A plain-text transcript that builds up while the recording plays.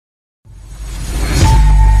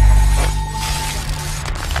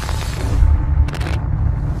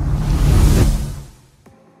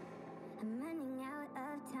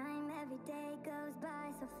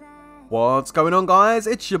What's going on, guys?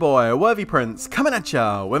 It's your boy Worthy Prince coming at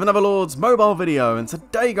ya with another Lord's mobile video, and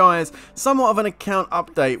today, guys, somewhat of an account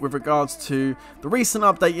update with regards to the recent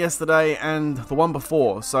update yesterday and the one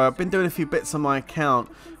before. So I've been doing a few bits on my account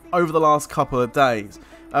over the last couple of days.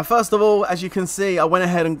 First of all, as you can see, I went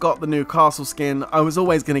ahead and got the new castle skin. I was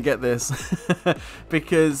always going to get this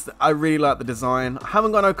because I really like the design. I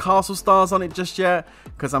haven't got no castle stars on it just yet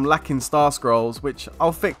because I'm lacking star scrolls, which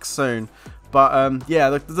I'll fix soon. But yeah,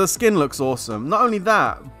 the skin looks awesome. Not only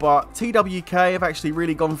that, but TWK have actually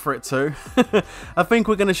really gone for it too. I think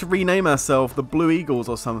we're going to rename ourselves the Blue Eagles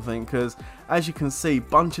or something, because as you can see,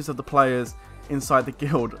 bunches of the players inside the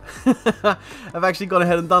guild have actually gone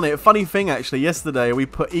ahead and done it. Funny thing, actually, yesterday we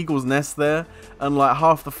put Eagle's Nest there, and like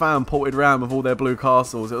half the fam ported around with all their blue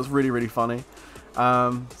castles. It was really funny.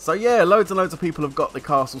 So yeah, loads and loads of people have got the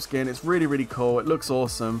castle skin. It's really cool. It looks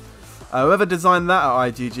awesome. Whoever designed that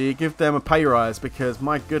at IGG, give them a pay rise, because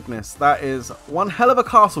my goodness, that is one hell of a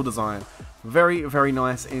castle design. Very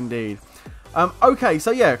nice indeed. Okay,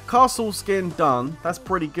 so yeah, castle skin done. That's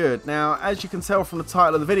pretty good. Now, as you can tell from the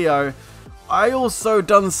title of the video, I also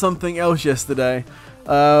done something else yesterday.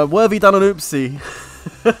 Worthy done an oopsie.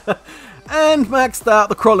 And maxed out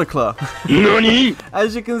the Chronicler. Nani?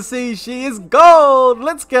 As you can see, she is gold.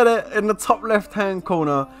 Let's get it in the top left hand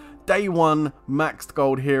corner. Day one maxed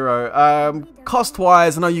gold hero. Cost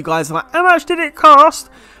wise, I know you guys are like, how much did it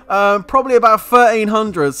cost? Probably about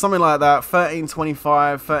 1300, something like that.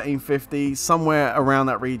 1325, 1350, somewhere around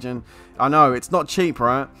that region. I know it's not cheap,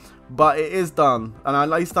 right? But it is done, and at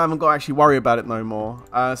least I haven't got to actually worry about it no more.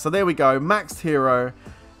 So there we go, maxed hero.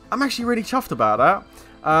 I'm actually really chuffed about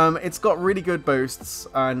that. It's got really good boosts,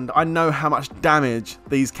 and I know how much damage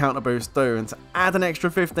these counter boosts do, and to add an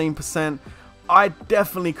extra 15%, I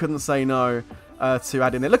definitely couldn't say no to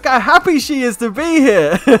adding it. Look how happy she is to be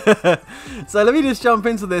here. So let me just jump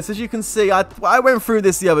into this. As you can see, I went through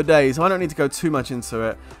this the other day, so I don't need to go too much into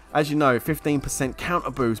it. As you know, 15%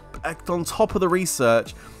 counter boost on top of the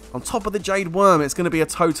research, on top of the Jade Worm. It's going to be a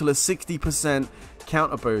total of 60%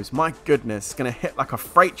 counter boost. My goodness, it's going to hit like a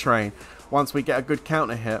freight train once we get a good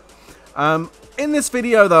counter hit. In this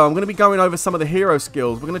video though, I'm going to be going over some of the hero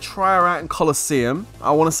skills. We're going to try her out in Colosseum.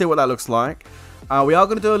 I want to see what that looks like. We are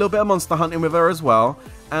going to do a little bit of monster hunting with her as well,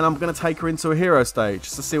 and I'm going to take her into a hero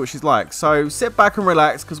stage to see what she's like. So sit back and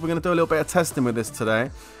relax, because we're going to do a little bit of testing with this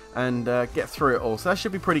today and get through it all. So that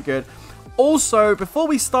should be pretty good. Also, before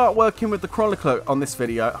we start working with the Chronicler on this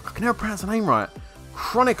video, I can never pronounce her name right.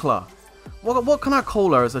 Chronicler. What can I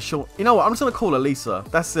call her as a short? You know what? I'm just going to call her Lisa.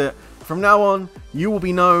 That's it. From now on, you will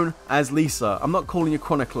be known as Lisa. I'm not calling you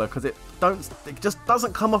Chronicler because it just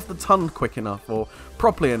doesn't come off the tongue quick enough or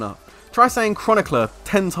properly enough. Try saying Chronicler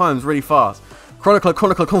 10 times really fast. Chronicler. You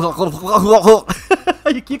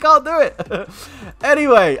can't do it.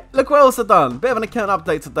 Anyway, look what else I've done. Bit of an account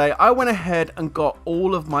update today. I went ahead and got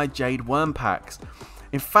all of my Jade Worm packs.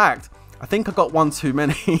 In fact, I think I got one too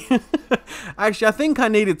many. Actually, I think I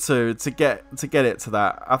needed to get it to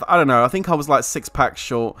that. I don't know. I think I was like 6 packs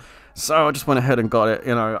short. So I just went ahead and got it,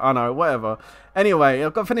 you know, I know, whatever. Anyway,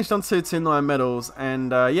 I've got finished on 229 medals,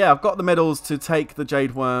 and yeah, I've got the medals to take the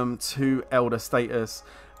Jade Worm to Elder status.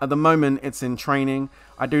 At the moment, it's in training.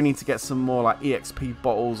 I do need to get some more like EXP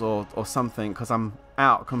bottles or something, because I'm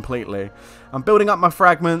out completely. I'm building up my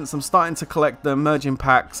fragments. I'm starting to collect them, merging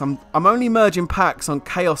packs. I'm only merging packs on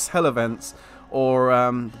Chaos Hell events or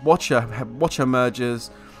Watcher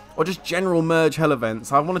mergers, or just general merge hell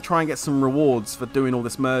events. I want to try and get some rewards for doing all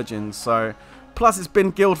this merging. So, plus it's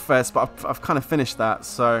been Guildfest, but I've kind of finished that.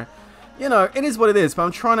 So, you know, it is what it is. But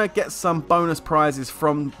I'm trying to get some bonus prizes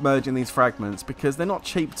from merging these fragments, because they're not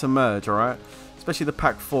cheap to merge, alright? Especially the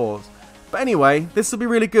pack 4s. But anyway, this will be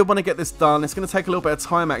really good when I get this done. It's going to take a little bit of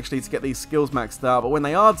time actually to get these skills maxed out. But when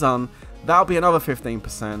they are done, that'll be another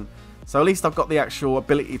 15%. So at least I've got the actual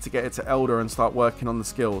ability to get it to Elder and start working on the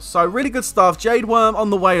skills. So really good stuff. Jade Worm on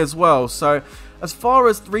the way as well. So as far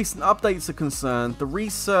as recent updates are concerned, the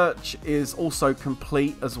research is also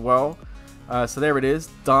complete as well. So there it is,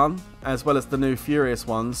 done, as well as the new Furious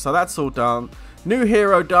ones. So that's all done. New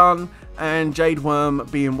hero done, and Jade Worm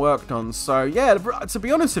being worked on. So yeah, to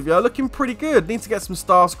be honest with you, looking pretty good. Need to get some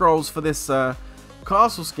star scrolls for this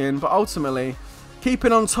castle skin, but ultimately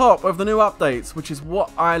keeping on top of the new updates, which is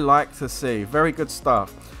what I like to see. Very good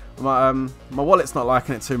stuff. My wallet's not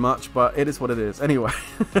liking it too much, but it is what it is. Anyway,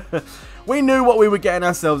 we knew what we were getting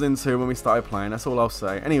ourselves into when we started playing. That's all I'll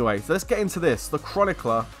say. Anyway, so let's get into this. The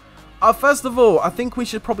Chronicler. First of all, I think we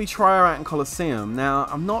should probably try her out in Colosseum. Now,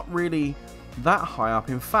 I'm not really that high up,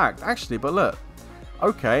 in fact. Actually, but look.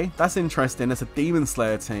 Okay, that's interesting. It's a Demon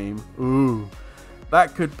Slayer team. Ooh.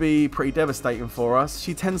 That could be pretty devastating for us.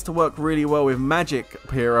 She tends to work really well with magic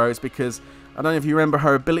heroes because I don't know if you remember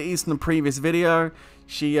her abilities from the previous video.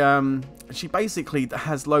 She basically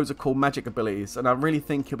has loads of cool magic abilities, and I really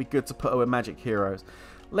think it'll be good to put her with magic heroes.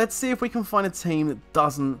 Let's see if we can find a team that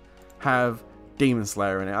doesn't have Demon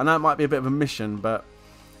Slayer in it. I know it might be a bit of a mission, but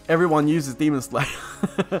everyone uses Demon Slayer.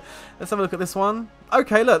 Let's have a look at this one.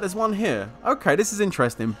 Okay, look, there's one here. Okay, this is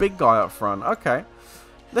interesting. Big guy up front. Okay,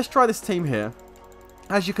 let's try this team here.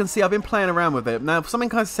 As you can see, I've been playing around with it. Now,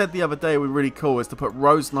 something I said the other day would be really cool is to put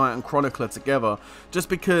Rose Knight and Chronicler together. Just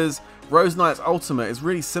because Rose Knight's ultimate is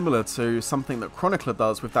really similar to something that Chronicler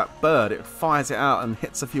does with that bird. It fires it out and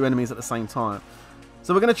hits a few enemies at the same time.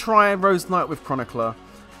 So we're going to try Rose Knight with Chronicler.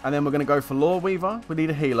 And then we're going to go for Lore Weaver. We need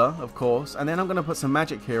a healer, of course. And then I'm going to put some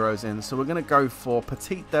magic heroes in. So we're going to go for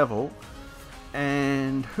Petite Devil.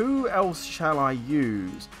 And who else shall I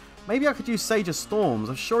use? Maybe I could use Sage of Storms.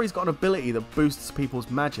 I'm sure he's got an ability that boosts people's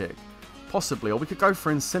magic. Possibly. Or we could go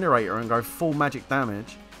for Incinerator and go full magic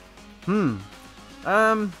damage. I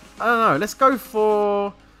don't know. Let's go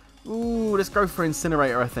for... Ooh, let's go for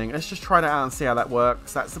Incinerator, I think. Let's just try that out and see how that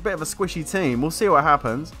works. That's a bit of a squishy team. We'll see what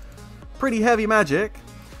happens. Pretty heavy magic.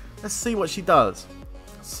 Let's see what she does.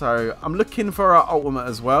 So, I'm looking for her ultimate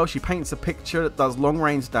as well. She paints a picture that does long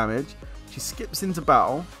range damage. She skips into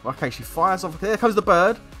battle. Okay, she fires off. There goes the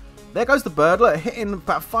bird. There goes the bird. Look, hitting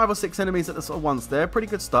about 5 or 6 enemies at the sort of once there. Pretty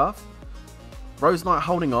good stuff. Rose Knight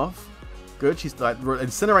holding off. Good. She's like,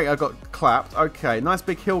 Incinerator got clapped. Okay, nice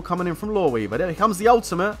big heal coming in from Lore Weaver. There comes the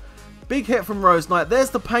ultimate. Big hit from Rose Knight.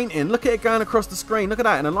 There's the painting. Look at it going across the screen. Look at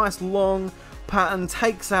that. In a nice long pattern.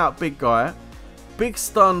 Takes out big guy. Big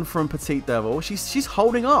stun from Petite Devil. She's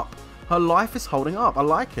holding up. Her life is holding up. I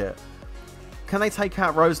like it. Can they take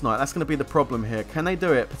out Rose Knight? That's going to be the problem here. Can they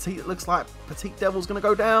do it? It looks like Petite Devil's going to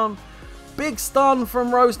go down. Big stun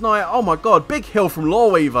from Rose Knight. Oh my god. Big heal from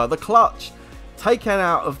Lore Weaver. The clutch. Taking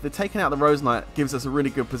out the Rose Knight gives us a really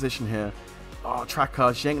good position here. Oh,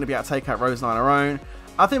 tracker. She ain't going to be able to take out Rose Knight on her own.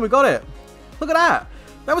 I think we got it. Look at that.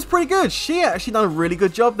 That was pretty good. She actually done a really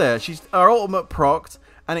good job there. Her ultimate procced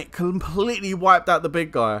and it completely wiped out the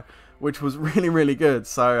big guy, which was really, really good.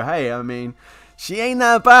 So, hey, I mean, she ain't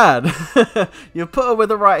that bad. You put her with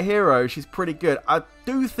the right hero, she's pretty good. I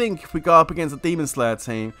do think if we go up against a Demon Slayer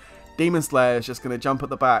team, Demon Slayer is just going to jump at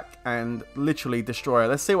the back and literally destroy her.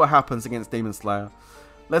 Let's see what happens against Demon Slayer.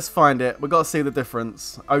 Let's find it. We've got to see the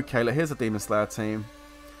difference. Okay, look, here's a Demon Slayer team.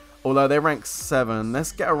 Although they're rank 7.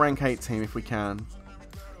 Let's get a rank 8 team if we can.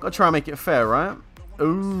 Got to try and make it fair, right?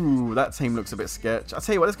 Ooh, that team looks a bit sketch. I'll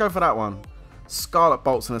tell you what, let's go for that one. Scarlet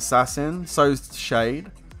Bolt's an assassin. So's Shade.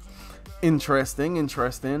 Interesting,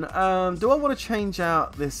 interesting. Do I want to change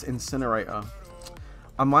out this Incinerator?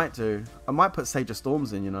 I might do. I might put Sage of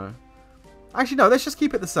Storms in, you know. Actually, no, let's just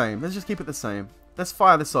keep it the same. Let's just keep it the same. Let's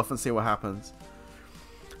fire this off and see what happens.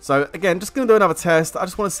 So, again, just going to do another test. I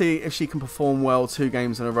just want to see if she can perform well 2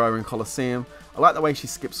 games in a row in Colosseum. I like the way she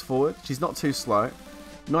skips forward. She's not too slow.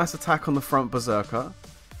 Nice attack on the front Berserker.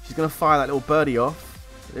 She's going to fire that little birdie off.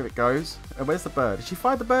 There it goes. Where's the bird? Did she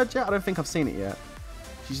fire the bird yet? I don't think I've seen it yet.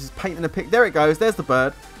 She's just painting a pic. There it goes. There's the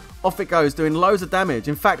bird. Off it goes, doing loads of damage.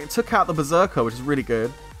 In fact, it took out the Berserker, which is really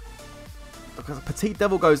good. Because Petite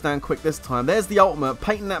Devil goes down quick this time. There's the ultimate,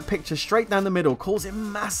 painting that picture straight down the middle,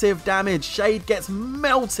 causing massive damage. Shade gets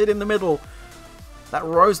melted in the middle. That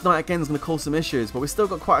Rose Knight again is going to cause some issues, but we've still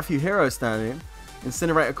got quite a few heroes standing.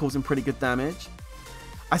 Incinerator causing pretty good damage.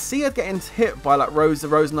 I see her getting hit by like the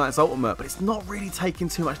Rose Knight's ultimate, but it's not really taking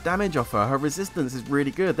too much damage off her. Her resistance is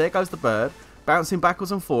really good. There goes the bird, bouncing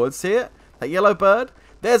backwards and forwards. See it? That yellow bird?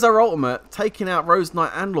 There's her ultimate, taking out Rose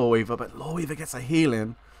Knight and Lore Weaver, but Lore Weaver gets a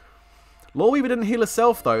healing. Lore Weaver didn't heal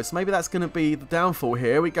herself though, so maybe that's going to be the downfall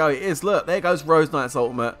here. Here we go, it is. Look, there goes Rose Knight's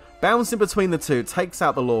ultimate. Bouncing between the two, takes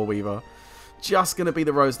out the Lore Weaver. Just going to be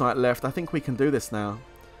the Rose Knight left. I think we can do this now.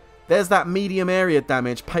 There's that medium area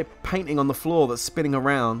damage, painting on the floor that's spinning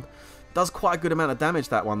around. Does quite a good amount of damage,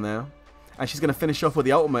 that one there. And she's going to finish off with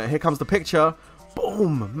the ultimate. Here comes the picture.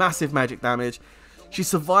 Boom! Massive magic damage. She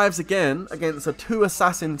survives again against a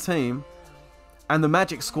 2-assassin team. And the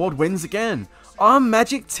Magic Squad wins again. Our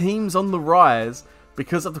Magic team's on the rise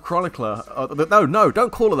because of the Chronicler. No,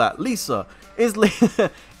 don't call her that. Lisa. Is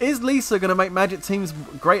Lisa going to make Magic teams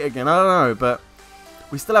great again? I don't know, but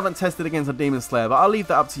we still haven't tested against a Demon Slayer. But I'll leave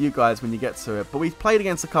that up to you guys when you get to it. But we've played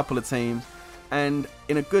against a couple of teams. And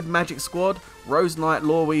in a good Magic Squad, Rose Knight,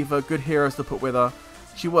 Lore Weaver, good heroes to put with her.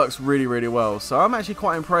 She works really, really well. So I'm actually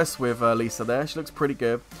quite impressed with Lisa there. She looks pretty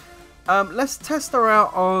good. Let's test her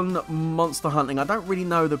out on monster hunting. I don't really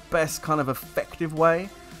know the best kind of effective way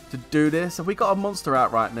to do this. Have we got a monster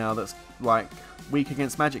out right now that's like weak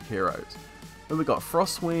against magic heroes? Then we got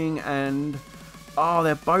Frostwing and... Oh,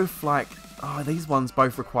 they're both like... Oh, these ones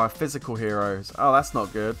both require physical heroes. Oh, that's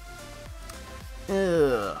not good.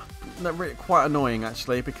 Ugh. They're really quite annoying,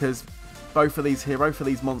 actually, because both of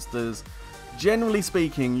these monsters, generally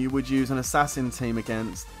speaking, you would use an assassin team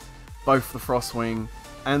against both the Frostwing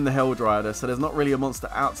and the Helldrider, so there's not really a monster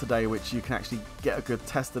out today which you can actually get a good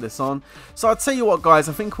test of this on. So I'll tell you what, guys,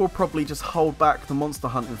 I think we'll probably just hold back the monster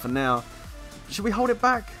hunting for now. Should we hold it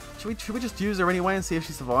back? Should we just use her anyway and see if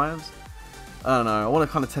she survives? I don't know, I want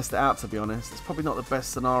to kind of test it out, to be honest. It's probably not the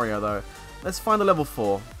best scenario though. Let's find a level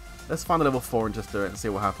 4. Let's find a level 4 and just do it and see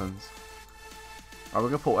what happens. Alright, we're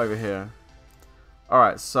going to put over here.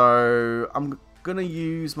 Alright, so I'm going to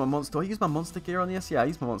use my monster. Do I use my monster gear on this? Yeah, I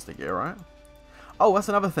use my monster gear, right? Oh, that's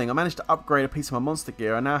another thing. I managed to upgrade a piece of my monster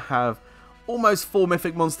gear. I now have almost full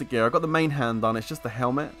mythic monster gear. I've got the main hand done. It's just the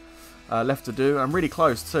helmet left to do. I'm really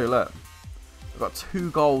close too, look. I've got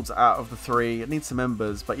 2 golds out of the 3. It needs some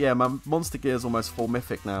embers. But yeah, my monster gear is almost full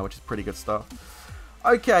mythic now, which is pretty good stuff.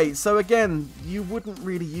 Okay, so again, you wouldn't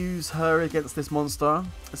really use her against this monster.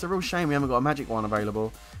 It's a real shame we haven't got a magic one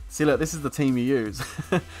available. See, look, this is the team you use.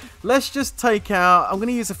 Let's just take out... I'm going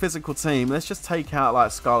to use a physical team. Let's just take out,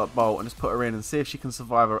 like, Scarlet Bolt and just put her in and see if she can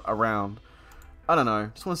survive a round. I don't know.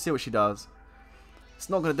 Just want to see what she does. It's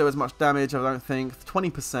not going to do as much damage, I don't think.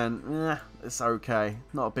 20%, it's okay.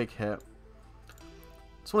 Not a big hit.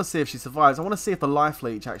 Just want to see if she survives. I want to see if the life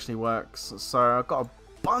leech actually works. So I've got a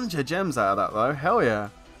bunch of gems out of that, though. Hell yeah.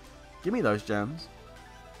 Give me those gems.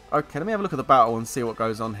 Okay, let me have a look at the battle and see what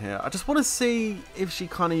goes on here. I just want to see if she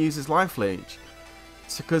kind of uses life leech.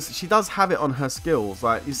 Because she does have it on her skills.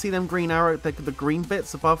 Like, you see them green arrow, the green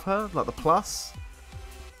bits above her? Like the plus?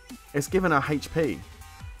 It's giving her HP.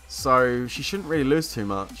 So she shouldn't really lose too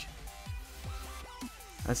much.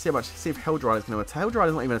 Let's see if Helldrider's going to attack.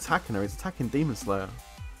 Helldrider's not even attacking her, he's attacking Demon Slayer.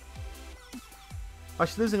 Oh,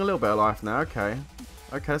 she's losing a little bit of life now, okay.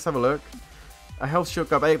 Okay, let's have a look. Her health should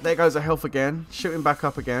go back. There goes her health again. Shooting back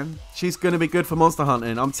up again. She's going to be good for monster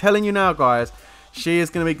hunting. I'm telling you now, guys. She is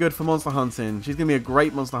going to be good for monster hunting. She's going to be a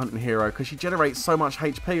great monster hunting hero because she generates so much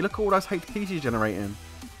HP. Look at all those HP she's generating.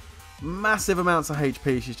 Massive amounts of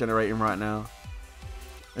HP she's generating right now.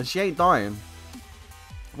 And she ain't dying.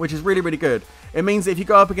 Which is really, really good. It means that if you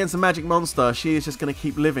go up against a magic monster, she is just going to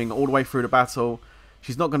keep living all the way through the battle.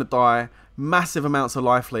 She's not going to die. Massive amounts of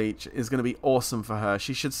life leech is going to be awesome for her.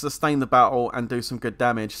 She should sustain the battle and do some good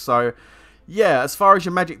damage. So, yeah, as far as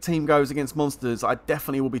your magic team goes against monsters, I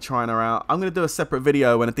definitely will be trying her out. I'm going to do a separate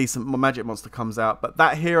video when a decent magic monster comes out. But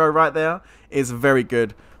that hero right there is very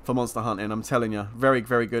good for monster hunting. I'm telling you. Very,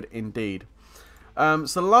 very good indeed. So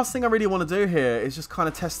the last thing I really want to do here is just kind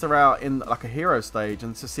of test her out in like a hero stage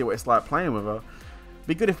and to see what it's like playing with her.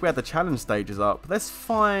 Be good if we had the challenge stages up. Let's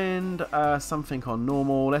find something on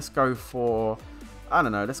normal. Let's go for, I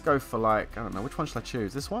don't know, let's go for like, I don't know, which one should I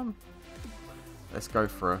choose? This one? Let's go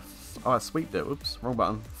for a, oh I sweeped it, oops, wrong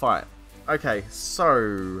button, fight. Okay,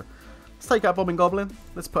 so, let's take out Bobbing Goblin.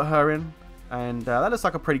 Let's put her in. And that looks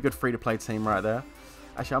like a pretty good free to play team right there.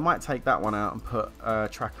 Actually, I might take that one out and put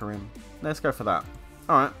Tracker in. Let's go for that.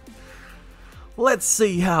 Alright. Let's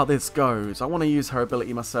see how this goes. I want to use her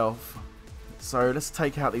ability myself. So let's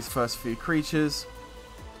take out these first few creatures.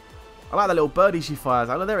 I like that little birdie she fires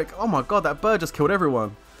out. There oh my god, that bird just killed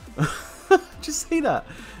everyone. Did you see that?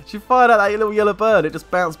 She fired out that little yellow bird. It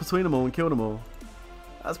just bounced between them all and killed them all.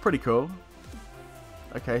 That's pretty cool.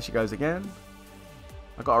 Okay, she goes again.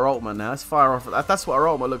 I got her ultimate now. Let's fire off. That's what her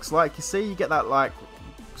ultimate looks like. You see, you get that like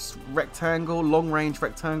rectangle, long range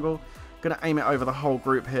rectangle. Gonna aim it over the whole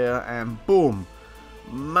group here and boom.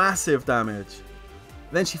 Massive damage.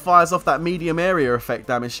 Then she fires off that medium area effect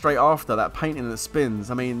damage straight after, that painting that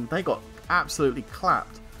spins. I mean, they got absolutely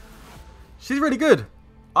clapped. She's really good.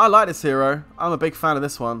 I like this hero. I'm a big fan of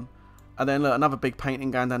this one. And then look, another big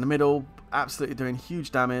painting going down the middle. Absolutely doing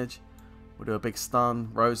huge damage. We'll do a big stun,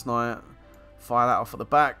 Rose Knight. Fire that off at the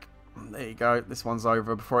back. There you go. This one's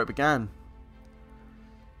over before it began.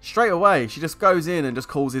 Straight away, she just goes in and just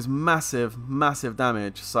causes massive, massive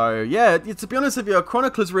damage. So, yeah, to be honest with you,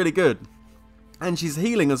 Chronicler's really good. And she's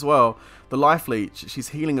healing as well. The life leech, she's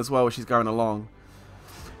healing as well as she's going along.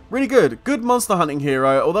 Really good. Good monster hunting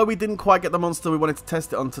hero. Although we didn't quite get the monster we wanted to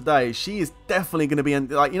test it on today, she is definitely going to be,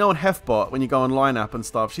 like, you know on Hefbot, when you go on lineup and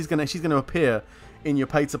stuff, she's gonna appear in your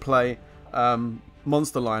pay-to-play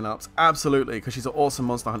monster lineups. Absolutely, because she's an awesome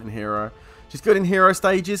monster hunting hero. She's good in hero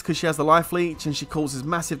stages because she has the life leech and she causes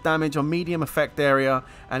massive damage on medium effect area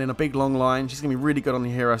and in a big long line. She's going to be really good on the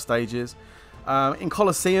hero stages. In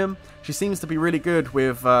Colosseum, she seems to be really good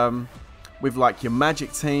with like your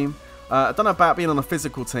magic team. I don't know about being on a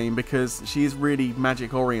physical team because she's really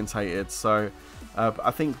magic orientated, so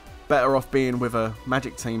I think better off being with a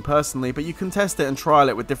magic team personally, but you can test it and trial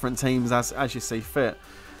it with different teams as you see fit.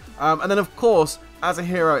 And then of course, as a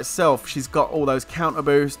hero itself, she's got all those counter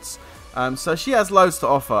boosts, so she has loads to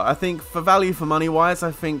offer. I think for value for money wise,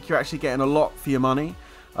 I think you're actually getting a lot for your money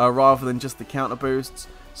rather than just the counter boosts.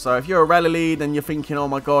 So if you're a rally lead and you're thinking, oh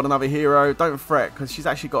my god, another hero, don't fret, because she's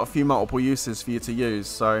actually got a few multiple uses for you to use.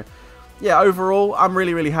 So yeah, overall, I'm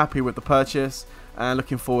really happy with the purchase and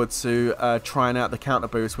looking forward to trying out the counter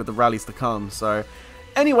boost with the rallies to come. So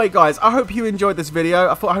anyway guys, I hope you enjoyed this video.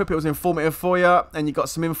 I hope it was informative for you and you got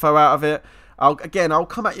some info out of it. I'll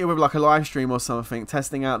come at you with like a live stream or something,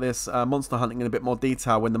 testing out this monster hunting in a bit more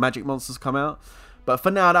detail when the magic monsters come out. But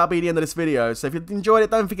for now, that'll be the end of this video. So if you enjoyed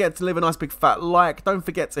it, don't forget to leave a nice big fat like. Don't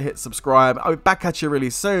forget to hit subscribe. I'll be back at you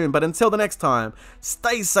really soon. But until the next time,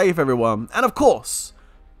 stay safe everyone. And of course,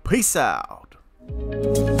 peace out.